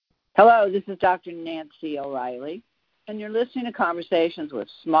Hello, this is Dr. Nancy O'Reilly, and you're listening to Conversations with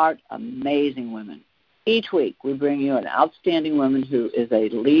Smart, Amazing Women. Each week, we bring you an outstanding woman who is a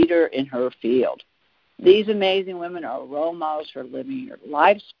leader in her field. These amazing women are role models for living your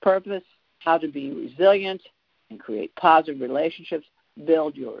life's purpose, how to be resilient and create positive relationships,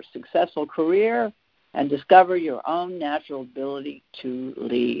 build your successful career, and discover your own natural ability to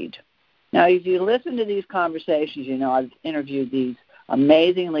lead. Now, if you listen to these conversations, you know I've interviewed these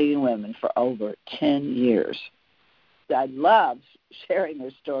amazing leading women for over 10 years. I love sharing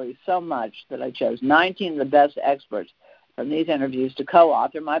their stories so much that I chose 19 of the best experts from these interviews to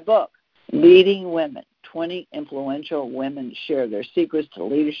co-author my book, Leading Women. 20 influential women share their secrets to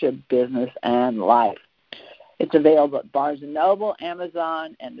leadership, business, and life. It's available at Barnes & Noble,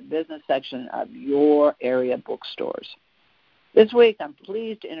 Amazon, and the business section of your area bookstores. This week, I'm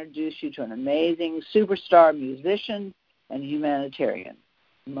pleased to introduce you to an amazing superstar musician and humanitarian,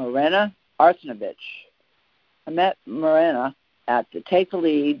 Marina Arsenievich. I met Marina at the Take the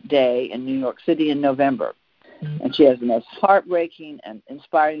Lead Day in New York City in November, and she has the most heartbreaking and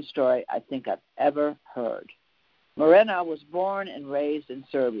inspiring story I think I've ever heard. Marina was born and raised in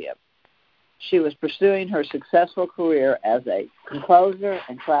Serbia. She was pursuing her successful career as a composer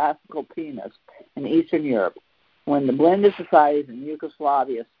and classical pianist in Eastern Europe when the blended societies in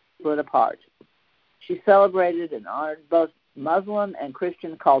Yugoslavia split apart. She celebrated and honored both Muslim and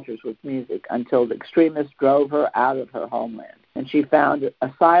Christian cultures with music until the extremists drove her out of her homeland, and she found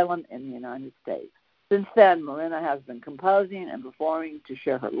asylum in the United States. Since then, Marina has been composing and performing to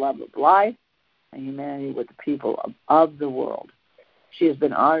share her love of life and humanity with the people of the world. She has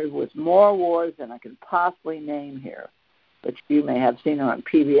been honored with more awards than I can possibly name here, but you may have seen her on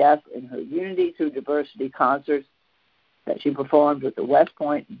PBS in her Unity Through Diversity concerts that she performed with the West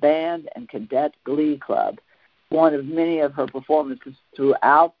Point Band and Cadet Glee Club, one of many of her performances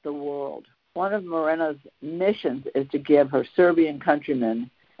throughout the world. One of Marina's missions is to give her Serbian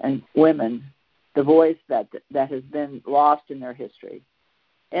countrymen and women the voice that has been lost in their history.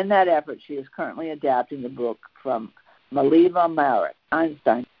 In that effort, she is currently adapting the book from Mileva Maric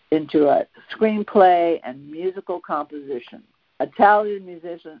Einstein into a screenplay and musical composition. A talented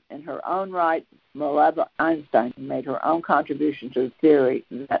musician in her own right, Mileva Einstein made her own contribution to the theory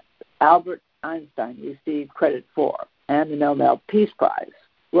that Albert Einstein received credit for, and the Nobel Peace Prize.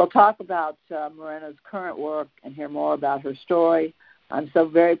 We'll talk about Marina's current work and hear more about her story. I'm so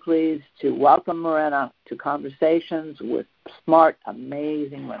very pleased to welcome Marina to Conversations with Smart,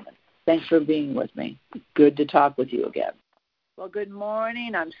 Amazing Women. Thanks for being with me. Good to talk with you again. Well, good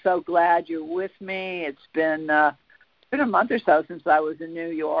morning. I'm so glad you're with me. It's been a month or so since I was in New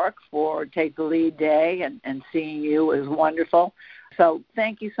York for Take the Lead Day, and seeing you was wonderful. So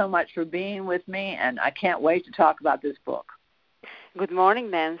thank you so much for being with me, and I can't wait to talk about this book. Good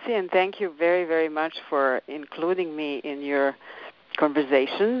morning, Nancy, and thank you very, very much for including me in your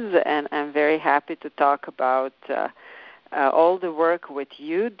conversations, and I'm very happy to talk about all the work what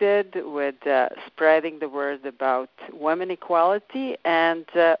you did with spreading the word about women equality and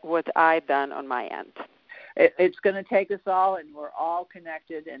what I've done on my end. It's going to take us all, and we're all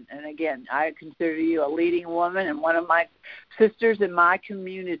connected. And again, I consider you a leading woman and one of my sisters in my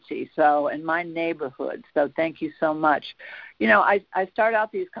community, so in my neighborhood. So thank you so much. You know, I start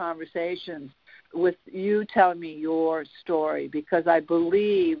out these conversations with you telling me your story, because I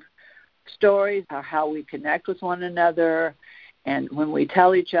believe stories are how we connect with one another, and when we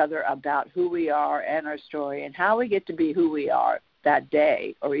tell each other about who we are and our story and how we get to be who we are that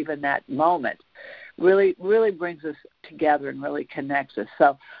day or even that moment, really brings us together and really connects us.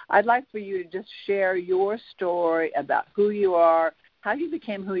 So I'd like for you to just share your story about who you are, how you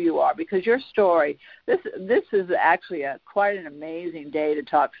became who you are, because your story, this is actually quite an amazing day to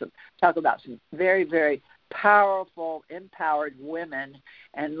talk about some very, very powerful, empowered women.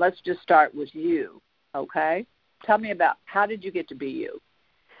 And let's just start with you, okay? Tell me about how did you get to be you?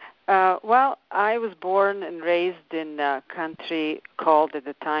 Well, I was born and raised in a country called at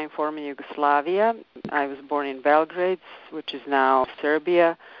the time former Yugoslavia. I was born in Belgrade, which is now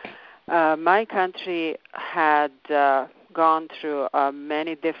Serbia. My country had gone through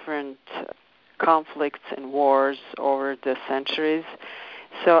many different conflicts and wars over the centuries.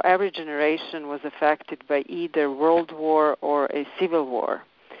 So every generation was affected by either World War or a civil war.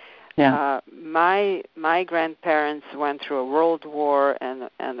 Yeah. My grandparents went through a World War and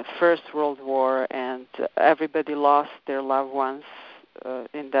the First World War, and everybody lost their loved ones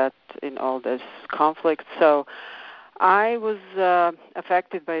in all this conflict. So I was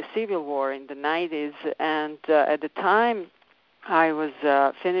affected by a civil war in the 90s, and at the time I was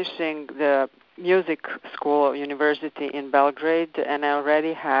finishing the music school or university in Belgrade, and I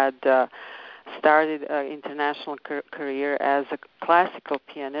already had started an international career as a classical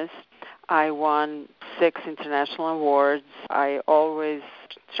pianist. I won 6 international awards. I always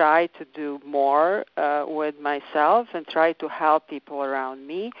try to do more with myself and try to help people around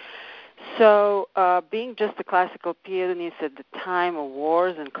me. So being just a classical pianist at the time of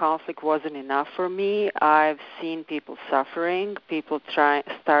wars and conflict wasn't enough for me. I've seen people suffering, people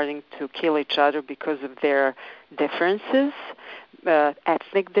starting to kill each other because of their differences,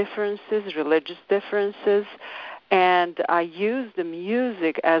 ethnic differences, religious differences. And I use the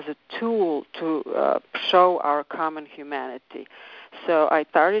music as a tool to show our common humanity. So I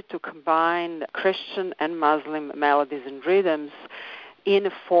started to combine Christian and Muslim melodies and rhythms in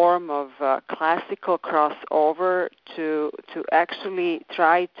a form of classical crossover to actually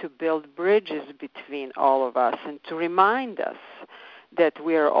try to build bridges between all of us and to remind us that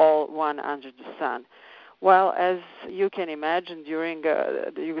we are all one under the sun. Well, as you can imagine, during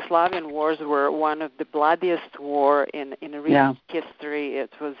the Yugoslavian wars were one of the bloodiest war in recent history. It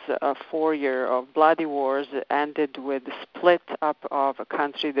was a 4-year of bloody wars. It ended with the split up of a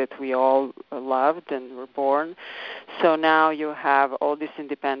country that we all loved and were born. So now you have all these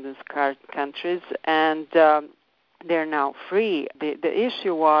independent countries, and they're now free. The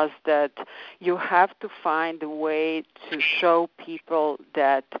issue was that you have to find a way to show people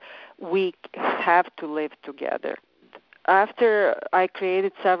that we have to live together. After I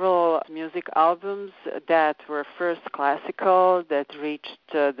created several music albums that were first classical, that reached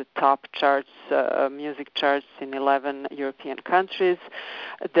the top charts, music charts in 11 European countries.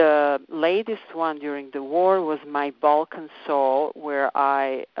 The latest one during the war was My Balkan Soul, where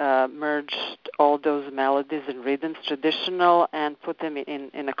I merged all those melodies and rhythms, traditional, and put them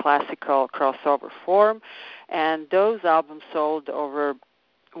in a classical crossover form. And those albums sold over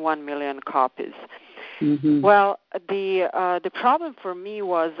 1 million copies. Mm-hmm. Well, the problem for me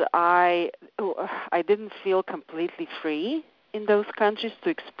was I didn't feel completely free in those countries to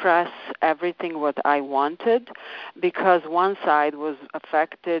express everything what I wanted, because one side was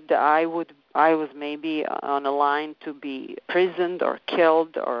affected. I was maybe on a line to be imprisoned or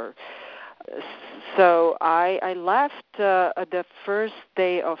killed, or so I left the first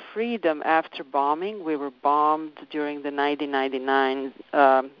day of freedom after bombing. We were bombed during the 1999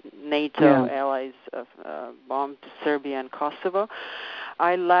 NATO allies bombed Serbia and Kosovo.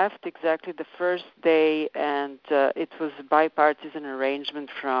 I left exactly the first day, and it was a bipartisan arrangement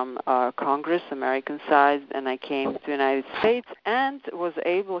from Congress, American side, and I came to the United States and was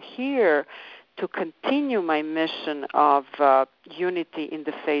able here to continue my mission of unity in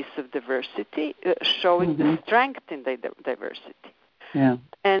the face of diversity, showing the strength in the diversity. Yeah.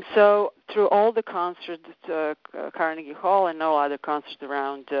 And so through all the concerts at Carnegie Hall and all other concerts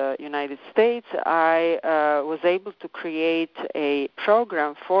around the United States, I was able to create a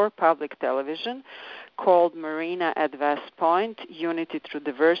program for public television called Marina at West Point, Unity Through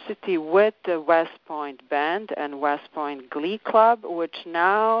Diversity, with the West Point Band and West Point Glee Club, which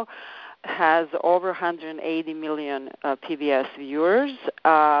now has over 180 million PBS viewers.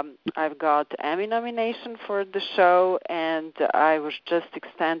 I've got Emmy nomination for the show, and I was just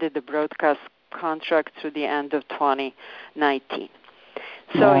extended the broadcast contract through the end of 2019.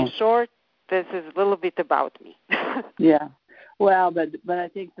 So in short, this is a little bit about me. Yeah. Well, but I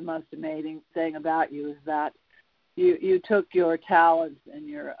think the most amazing thing about you is that you took your talents and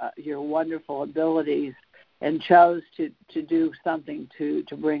your wonderful abilities and chose to do something to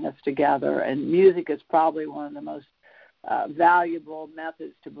bring us together. And music is probably one of the most valuable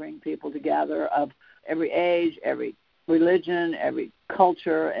methods to bring people together of every age, every religion, every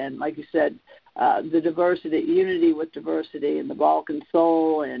culture, and like you said, the diversity, unity with diversity, and the Balkan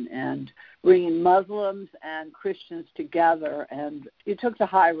soul, and bringing Muslims and Christians together. And you took the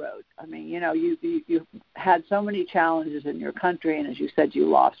high road. I mean, you had so many challenges in your country, and as you said, you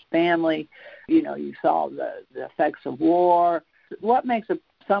lost family. You saw the effects of war. What makes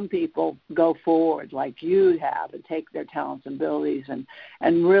some people go forward like you have and take their talents and abilities and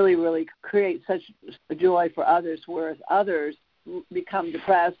really, really create such joy for others, whereas others become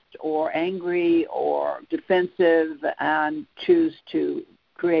depressed or angry or defensive and choose to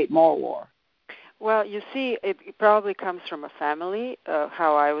create more war? Well, you see, it probably comes from a family,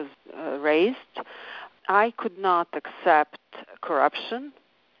 how I was raised. I could not accept corruption.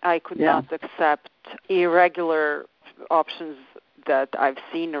 I could not accept irregular options that I've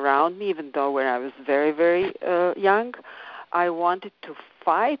seen around me, even though when I was very, very young. I wanted to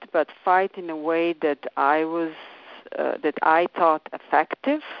fight, but fight in a way that I thought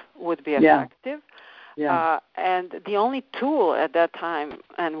would be effective. And the only tool at that time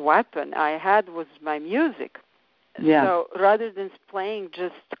and weapon I had was my music. Yeah. So rather than playing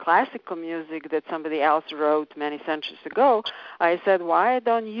just classical music that somebody else wrote many centuries ago, I said, why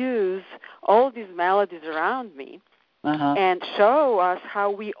don't use all these melodies around me and show us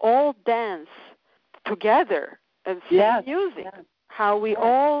how we all dance together and sing music, how we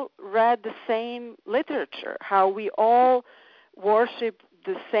all read the same literature, how we all worship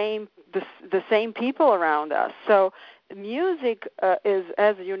the same people around us. So music is,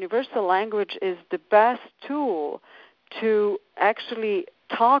 as a universal language, is the best tool to actually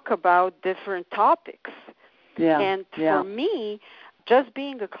talk about different topics. And for me, just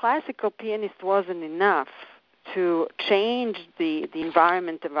being a classical pianist wasn't enough to change the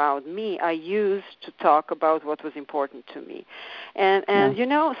environment around me. I used to talk about what was important to me. And you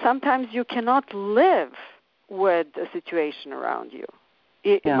know, sometimes you cannot live with a situation around you.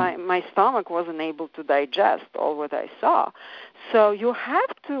 My stomach wasn't able to digest all what I saw, so you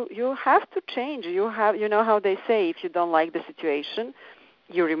have to change. You know how they say, if you don't like the situation,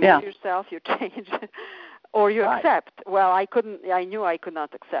 you remove yourself, you change, or you accept. Well, I knew I could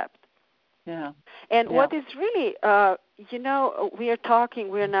not accept. And what is really, we're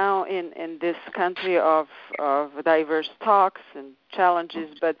now in this country of diverse talks and challenges,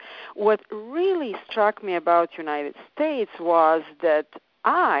 but what really struck me about United States was that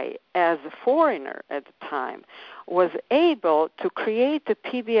I, as a foreigner at the time, was able to create a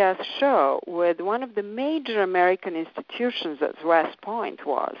PBS show with one of the major American institutions, as West Point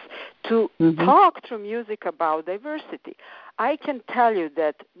was, to talk through music about diversity. I can tell you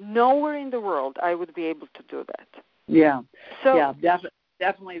that nowhere in the world I would be able to do that. So,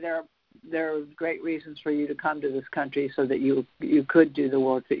 definitely there are great reasons for you to come to this country so that you could do the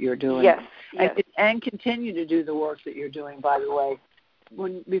work that you're doing. Yes. And continue to do the work that you're doing, by the way.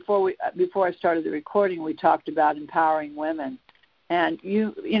 Before I started the recording, we talked about empowering women, and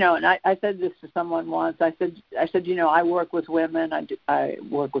and I said this to someone once. I said, I work with women. I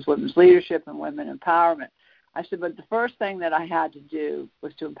work with women's leadership and women empowerment. I said, but the first thing that I had to do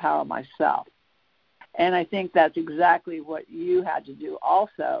was to empower myself, and I think that's exactly what you had to do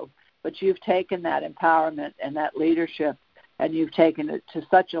also. But you've taken that empowerment and that leadership, and you've taken it to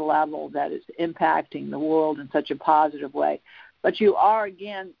such a level that it's impacting the world in such a positive way. But you are,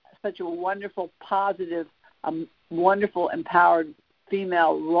 again, such a wonderful, positive, wonderful, empowered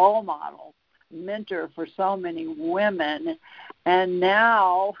female role model, mentor for so many women. And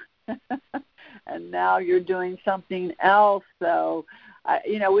now you're doing something else. So,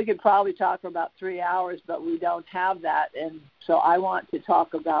 we could probably talk for about 3 hours, but we don't have that. And so I want to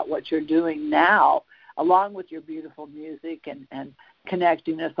talk about what you're doing now, along with your beautiful music and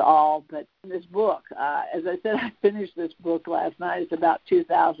connecting us all. But this book, as I said, I finished this book last night. It's about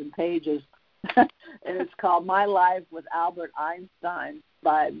 2,000 pages, and it's called My Life with Albert Einstein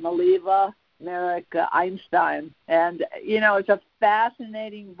by Mileva Merrick Einstein. And, it's a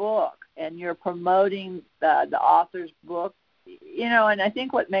fascinating book, and you're promoting the author's book. And I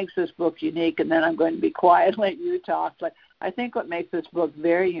think what makes this book unique, and then I'm going to be quiet and let you talk, but I think what makes this book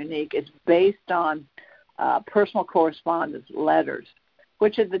very unique is based on personal correspondence, letters,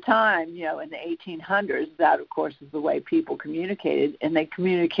 which at the time, in the 1800s, that, of course, is the way people communicated, and they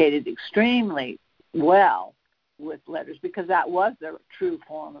communicated extremely well with letters because that was their true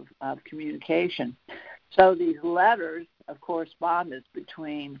form of communication. So these letters of correspondence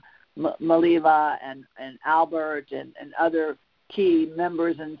between Mileva and Albert and other key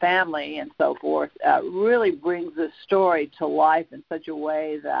members and family and so forth really brings this story to life in such a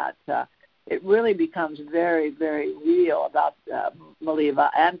way that it really becomes very, very real about Mileva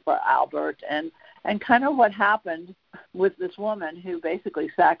and for Albert and kind of what happened with this woman who basically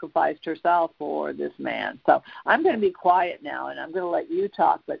sacrificed herself for this man. So I'm going to be quiet now, and I'm going to let you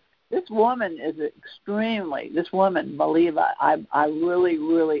talk. But this woman is Mileva, I really,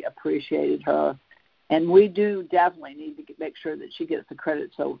 really appreciated her. And we do definitely need to make sure that she gets the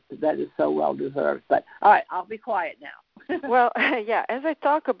credit that is so well deserved. But, all right, I'll be quiet now. Well, as I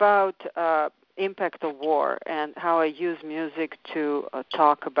talk about impact of war and how I use music to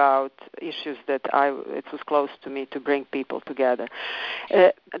talk about issues that it was close to me to bring people together.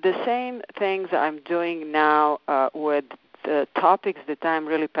 The same things I'm doing now with the topics that I'm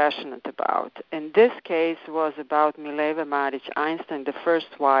really passionate about. In this case was about Mileva Marić Einstein, the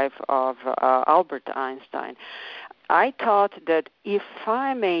first wife of Albert Einstein. I thought that if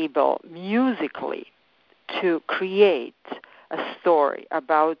I'm able musically to create a story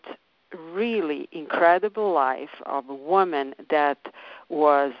about really incredible life of a woman that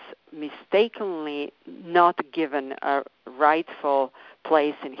was mistakenly not given a rightful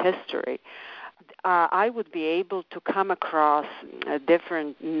place in history, I would be able to come across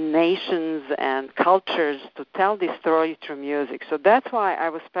different nations and cultures to tell this story through music. So that's why I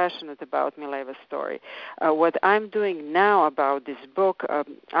was passionate about Mileva's story. What I'm doing now about this book,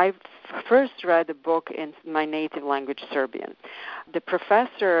 I first read the book in my native language, Serbian. The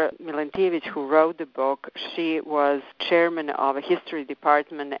professor Milentijević who wrote the book, she was chairman of a history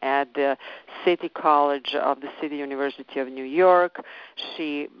department at the City College of the City University of New York.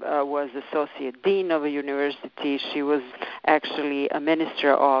 She was associate dean of a university. She was actually a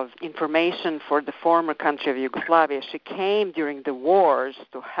minister of information for the former country of Yugoslavia. She came during the wars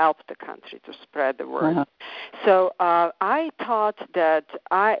to help the country, to spread the word. Uh-huh. So I thought that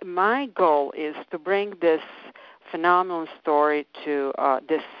my goal is to bring this phenomenal story to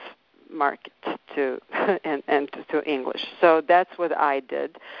this market and to English. So that's what I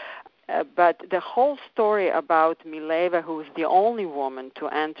did. But the whole story about Mileva, who is the only woman to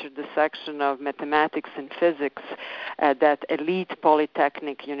enter the section of mathematics and physics at that elite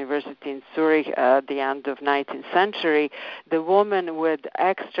polytechnic university in Zurich at the end of 19th century, the woman with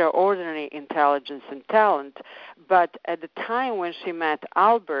extraordinary intelligence and talent. But at the time when she met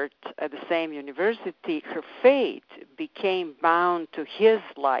Albert at the same university, her fate became bound to his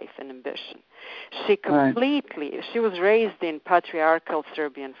life and ambition. She was raised in patriarchal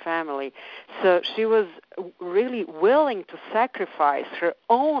Serbian family, so she was really willing to sacrifice her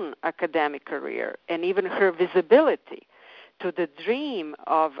own academic career and even her visibility to the dream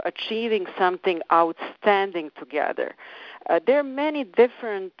of achieving something outstanding together. There are many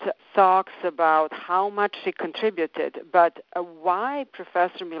different thoughts about how much she contributed, but why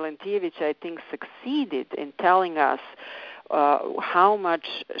Professor Milentijević, I think, succeeded in telling us how much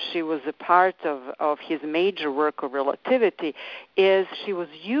she was a part of his major work of relativity is she was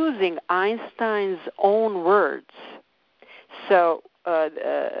using Einstein's own words. So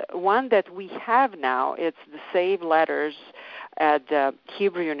one that we have now, it's the saved letters at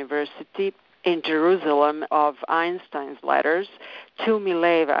Hebrew University in Jerusalem of Einstein's letters to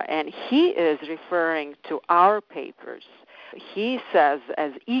Mileva, and he is referring to our papers. He says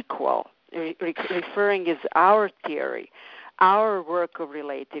as equal, referring as our theory, our work of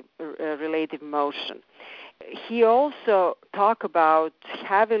relative motion. He also talked about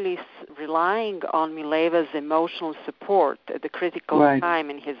heavily relying on Mileva's emotional support at the critical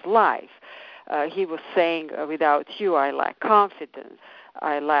time in his life. He was saying, without you, I lack confidence.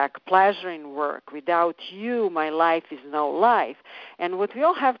 I lack pleasure in work. Without you, my life is no life. And what we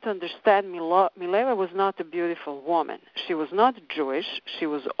all have to understand, Mileva was not a beautiful woman. She was not Jewish. She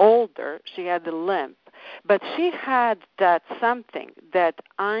was older. She had a limp. But she had that something that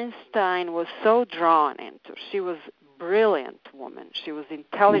Einstein was so drawn into. She was a brilliant woman. She was an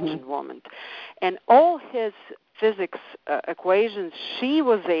intelligent woman. And all his physics equations, she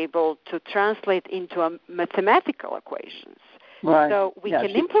was able to translate into mathematical equations. Right. So we can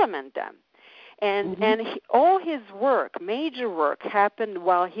implement them. And all his work, major work, happened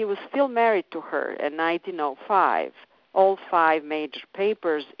while he was still married to her in 1905. All 5 major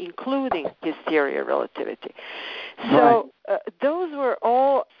papers, including his theory of relativity. So those were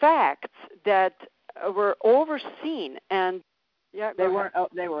all facts that were overseen, and they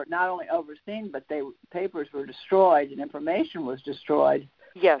were not only overseen, but papers were destroyed and information was destroyed.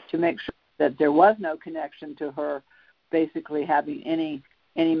 Yes, to make sure that there was no connection to her, basically having any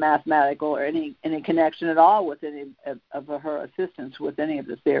mathematical or any connection at all with any of her assistants with any of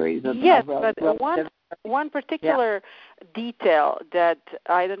the theories of but one particular detail that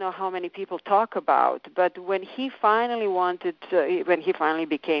I don't know how many people talk about, but when he finally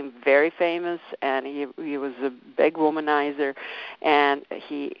became very famous and he was a big womanizer and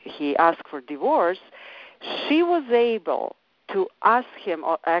he asked for divorce, she was able to ask him,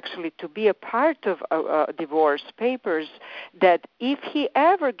 or actually to be a part of divorce papers, that if he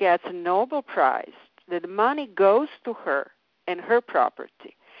ever gets a Nobel Prize, that the money goes to her and her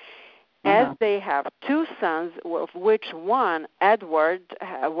property. As they have 2 sons, of which one, Edward,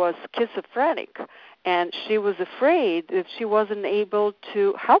 was schizophrenic, and she was afraid that she wasn't able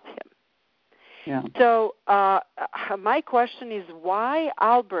to help him. Yeah. So my question is why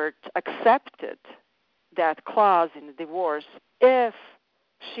Albert accepted that clause in the divorce if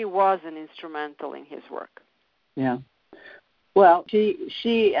she wasn't instrumental in his work. Yeah. Well,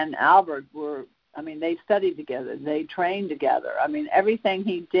 she and Albert were, they studied together. They trained together. Everything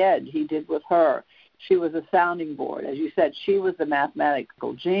he did with her. She was a sounding board. As you said, she was the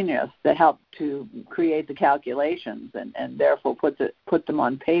mathematical genius that helped to create the calculations and therefore put them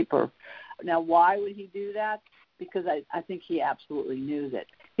on paper. Now, why would he do that? Because I think he absolutely knew that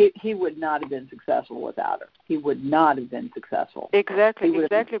he would not have been successful without her. He would not have been successful. Exactly.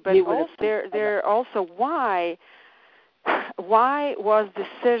 But also there also why was the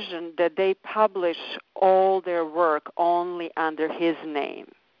decision that they publish all their work only under his name?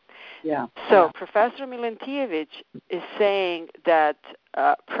 Yeah. So Professor Milentievich is saying that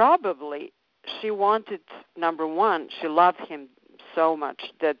probably she wanted, number one, she loved him so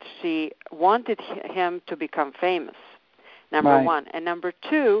much that she wanted him to become famous, number one. And number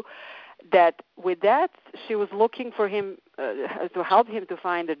two, that with that she was looking for him to help him to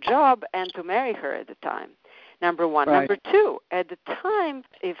find a job and to marry her at the time. Number one. Number two, at the time,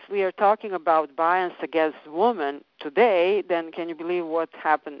 if we are talking about bias against women today, then can you believe what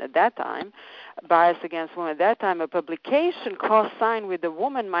happened at that time? Bias against women at that time, a publication co-signed with a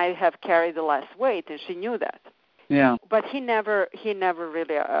woman might have carried the less weight, and she knew that. Yeah. But he never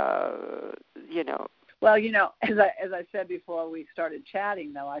really, Well, as I said before we started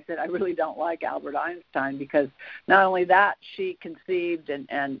chatting, though, I said I really don't like Albert Einstein because not only that, she conceived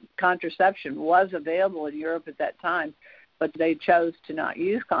and contraception was available in Europe at that time, but they chose to not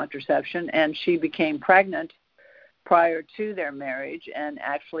use contraception, and she became pregnant prior to their marriage and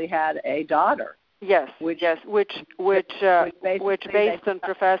actually had a daughter. Yes, which based on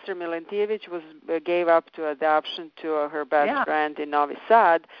Professor Milentievich gave up to adoption to her best friend in Novi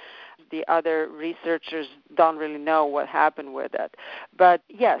Sad. The other researchers don't really know what happened with it. But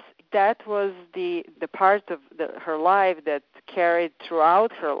yes, that was the part of her life that carried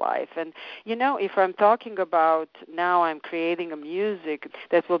throughout her life. And, if I'm talking about now I'm creating a music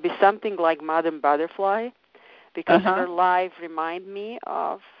that will be something like Madame Butterfly, because her life reminds me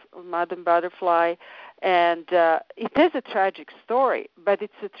of Madame Butterfly. And it is a tragic story, but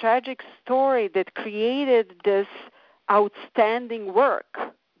it's a tragic story that created this outstanding work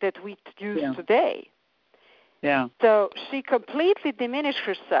that we use today. Yeah. So she completely diminished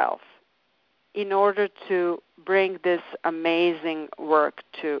herself in order to bring this amazing work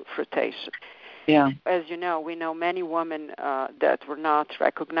to fruition. Yeah. As you know, we know many women that were not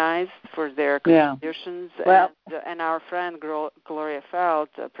recognized for their contributions. Well, and our friend Gloria Feld,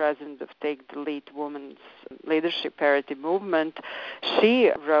 president of Take the Lead Women's Leadership Parity Movement,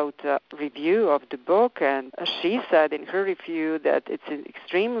 she wrote a review of the book, and she said in her review that it's an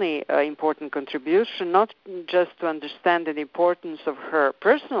extremely important contribution, not just to understand the importance of her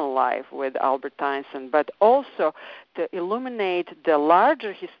personal life with Albert Einstein, but also to illuminate the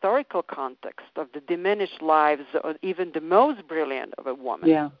larger historical context of the diminished lives of even the most brilliant of a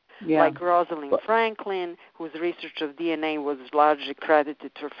woman, like Rosalind Franklin, whose research of DNA was largely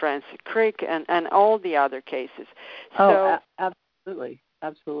credited to Francis Crick, and all the other cases. Absolutely.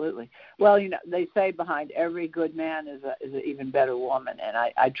 Well, they say behind every good man is an even better woman, and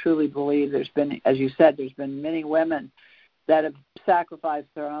I truly believe there's been, as you said, there's been many women that have sacrificed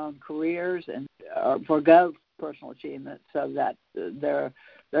their own careers and forgo personal achievement so that their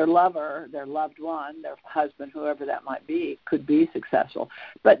lover, their loved one, their husband, whoever that might be, could be successful.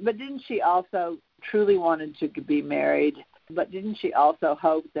 But didn't she also truly wanted to be married? But didn't she also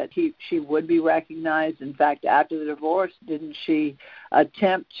hope that she would be recognized? In fact, after the divorce, didn't she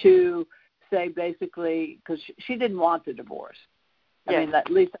attempt to say basically, because she didn't want the divorce. I mean, at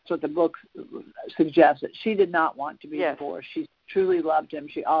least that's what the book suggests, that she did not want to be divorced. She truly loved him.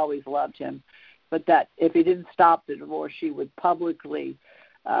 She always loved him. But that if he didn't stop the divorce, she would publicly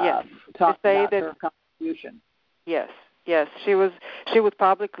talk about her contribution. Yes. She would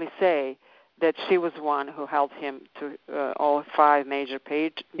publicly say that she was one who helped him to all 5 major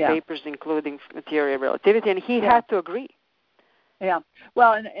papers, including material relativity, and he had to agree. Yeah.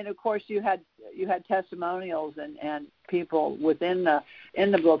 Well, and of course you had testimonials and people within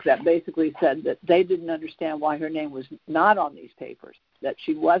the book that basically said that they didn't understand why her name was not on these papers, that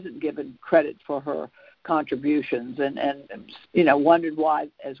she wasn't given credit for her contributions, and wondered why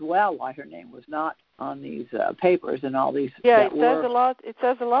her name was not on these papers and all these. It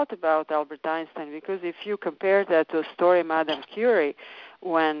says a lot about Albert Einstein, because if you compare that to a story Madame Curie,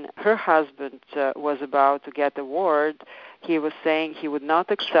 when her husband was about to get the award, he was saying he would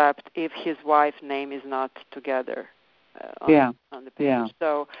not accept if his wife's name is not together on the page. Yeah.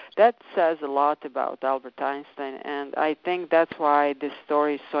 So that says a lot about Albert Einstein, and I think that's why this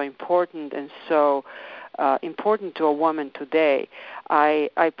story is so important and so important to a woman today.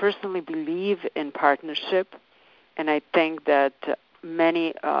 I personally believe in partnership, and I think that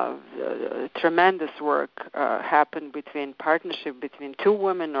many tremendous work happen between partnership between 2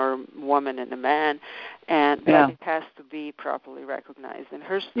 women or woman and a man, and that it has to be properly recognized. And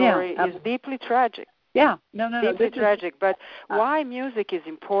her story is deeply tragic. Yeah, no. Deeply tragic. But why music is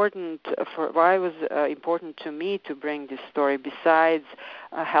important why it was important to me to bring this story, besides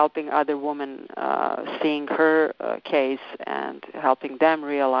helping other women seeing her case and helping them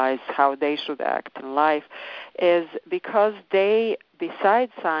realize how they should act in life, is because they,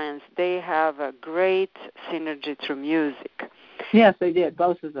 besides science, they have a great synergy through music. Yes, they did,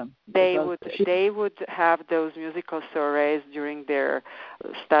 both of them. They would have those musical soirees during their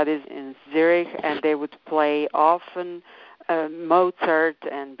studies in Zurich, and they would play often Mozart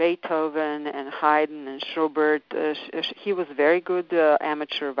and Beethoven and Haydn and Schubert. He was very good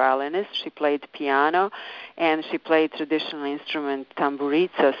amateur violinist. She played piano, and she played traditional instrument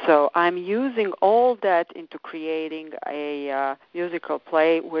tamburica. So I'm using all that into creating a musical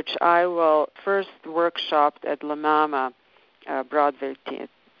play, which I will first workshopped at La Mama Broadway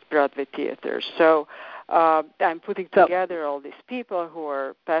Theater. So I'm putting together all these people who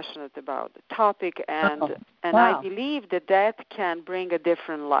are passionate about the topic, and I believe that can bring a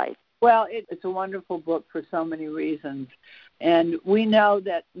different light. Well, it's a wonderful book for so many reasons. And we know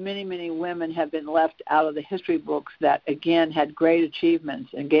that many, many women have been left out of the history books that, again, had great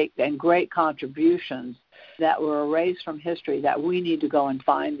achievements and great contributions that were erased from history, that we need to go and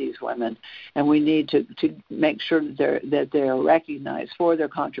find these women, and we need to make sure that they're recognized for their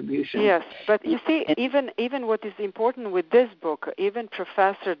contributions. Yes, but you see, even what is important with this book, even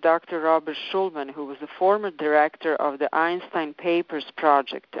Professor Dr. Robert Schulman, who was the former director of the Einstein Papers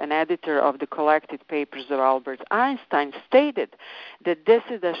Project, an editor of the collected papers of Albert Einstein, stated that this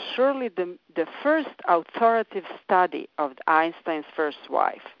is surely the first authoritative study of Einstein's first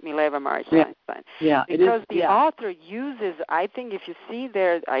wife, Mileva Marić Einstein. Yeah, because the author uses, I think if you see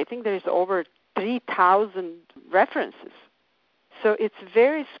there, I think there's over 3,000 references. So it's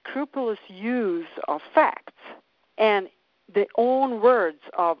very scrupulous use of facts. And the own words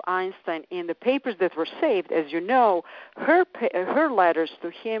of Einstein in the papers that were saved, as you know, her letters to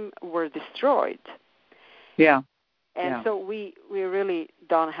him were destroyed. Yeah. And so we really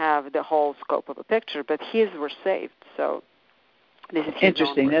don't have the whole scope of a picture, but his were saved. So this is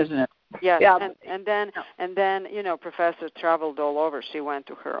interesting, isn't it? Yes, yeah. And then Professor traveled all over. She went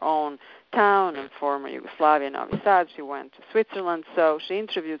to her own town in former Yugoslavia, Novi Sad. She went to Switzerland. So she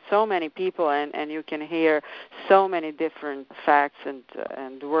interviewed so many people, and you can hear so many different facts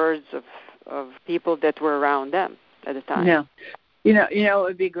and words of people that were around them at the time. Yeah. What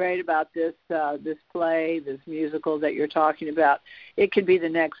would be great about this play, this musical that you're talking about? It could be the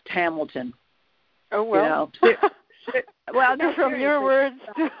next Hamilton. Oh, well. Well, no, from seriously. your words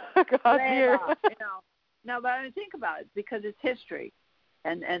to God's ear. No, but I mean, think about it, because it's history,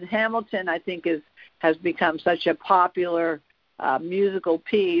 and Hamilton, I think, has become such a popular musical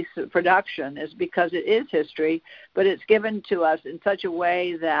piece production, is because it is history, but it's given to us in such a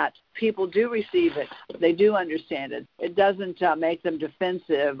way that people do receive it. They do understand it. It doesn't make them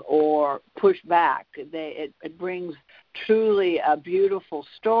defensive or push back. It brings truly a beautiful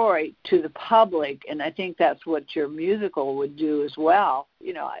story to the public, and I think that's what your musical would do as well.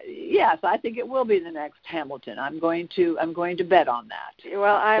 Yes, I think it will be the next Hamilton. I'm going to bet on that.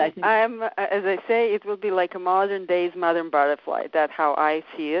 Well, I'm as I say, it will be like a modern day's Modern Butterfly. That's how I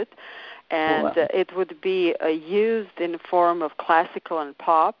see it. And it would be used in the form of classical and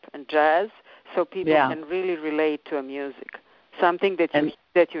pop and jazz, so people can really relate to a music, something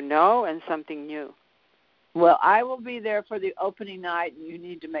that you know and something new. Well, I will be there for the opening night, and you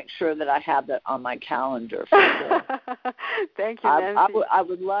need to make sure that I have that on my calendar for sure. Thank you, Nancy. I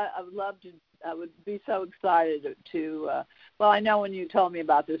would love to. I would be so excited to. Well, I know when you told me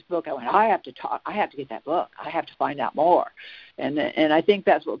about this book, I went, I have to get that book. I have to find out more, and I think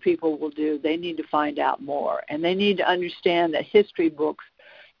that's what people will do. They need to find out more, and they need to understand that history books.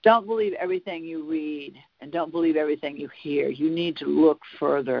 Don't believe everything you read, and don't believe everything you hear. You need to look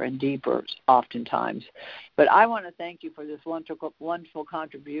further and deeper oftentimes. But I want to thank you for this wonderful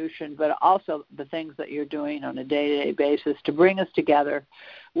contribution, but also the things that you're doing on a day-to-day basis to bring us together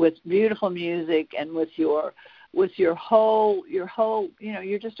with beautiful music and with your whole,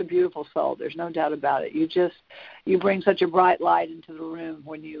 you're just a beautiful soul. There's no doubt about it. You bring such a bright light into the room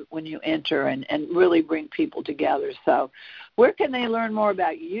when you enter and really bring people together. So where can they learn more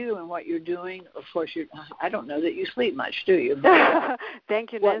about you and what you're doing? Of course, I don't know that you sleep much, do you?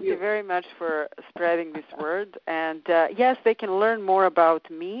 Thank you, Nancy, very much for spreading this word. And yes, they can learn more about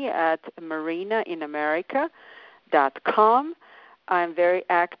me at marinainamerica.com. I'm very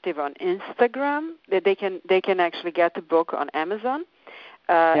active on Instagram. They can actually get the book on Amazon.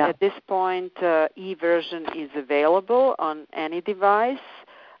 At this point, e-version is available on any device.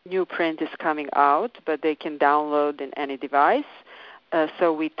 New print is coming out, but they can download in any device.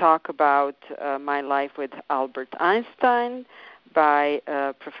 So we talk about my life with Albert Einstein by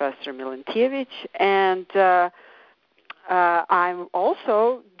Professor Milentievich, and I'm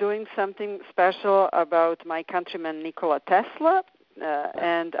also doing something special about my countryman Nikola Tesla,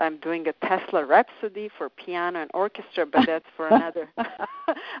 and I'm doing a Tesla Rhapsody for piano and orchestra, but that's for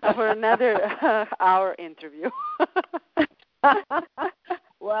another hour interview.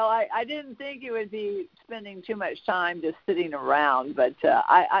 Well, I didn't think you would be spending too much time just sitting around, but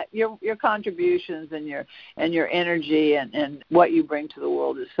your contributions and your energy and what you bring to the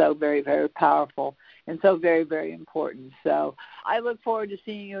world is so very, very powerful and so very, very important. So I look forward to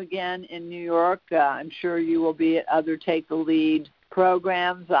seeing you again in New York. I'm sure you will be at other Take the Lead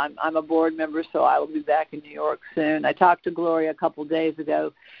programs. I'm a board member, so I will be back in New York soon. I talked to Gloria a couple days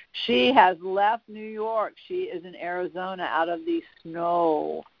ago. She has left New York. She is in Arizona out of the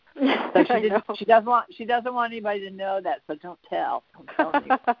snow. So she doesn't want anybody to know that, so don't tell. Don't tell me.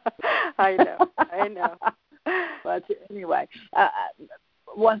 I know. But anyway,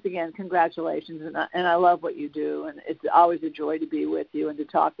 once again, congratulations, and I love what you do, and it's always a joy to be with you and to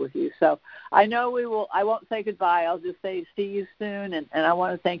talk with you. So I know I won't say goodbye. I'll just say see you soon, and I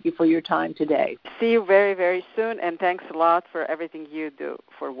want to thank you for your time today. See you very, very soon, and thanks a lot for everything you do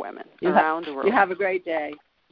for women around the world. You have a great day.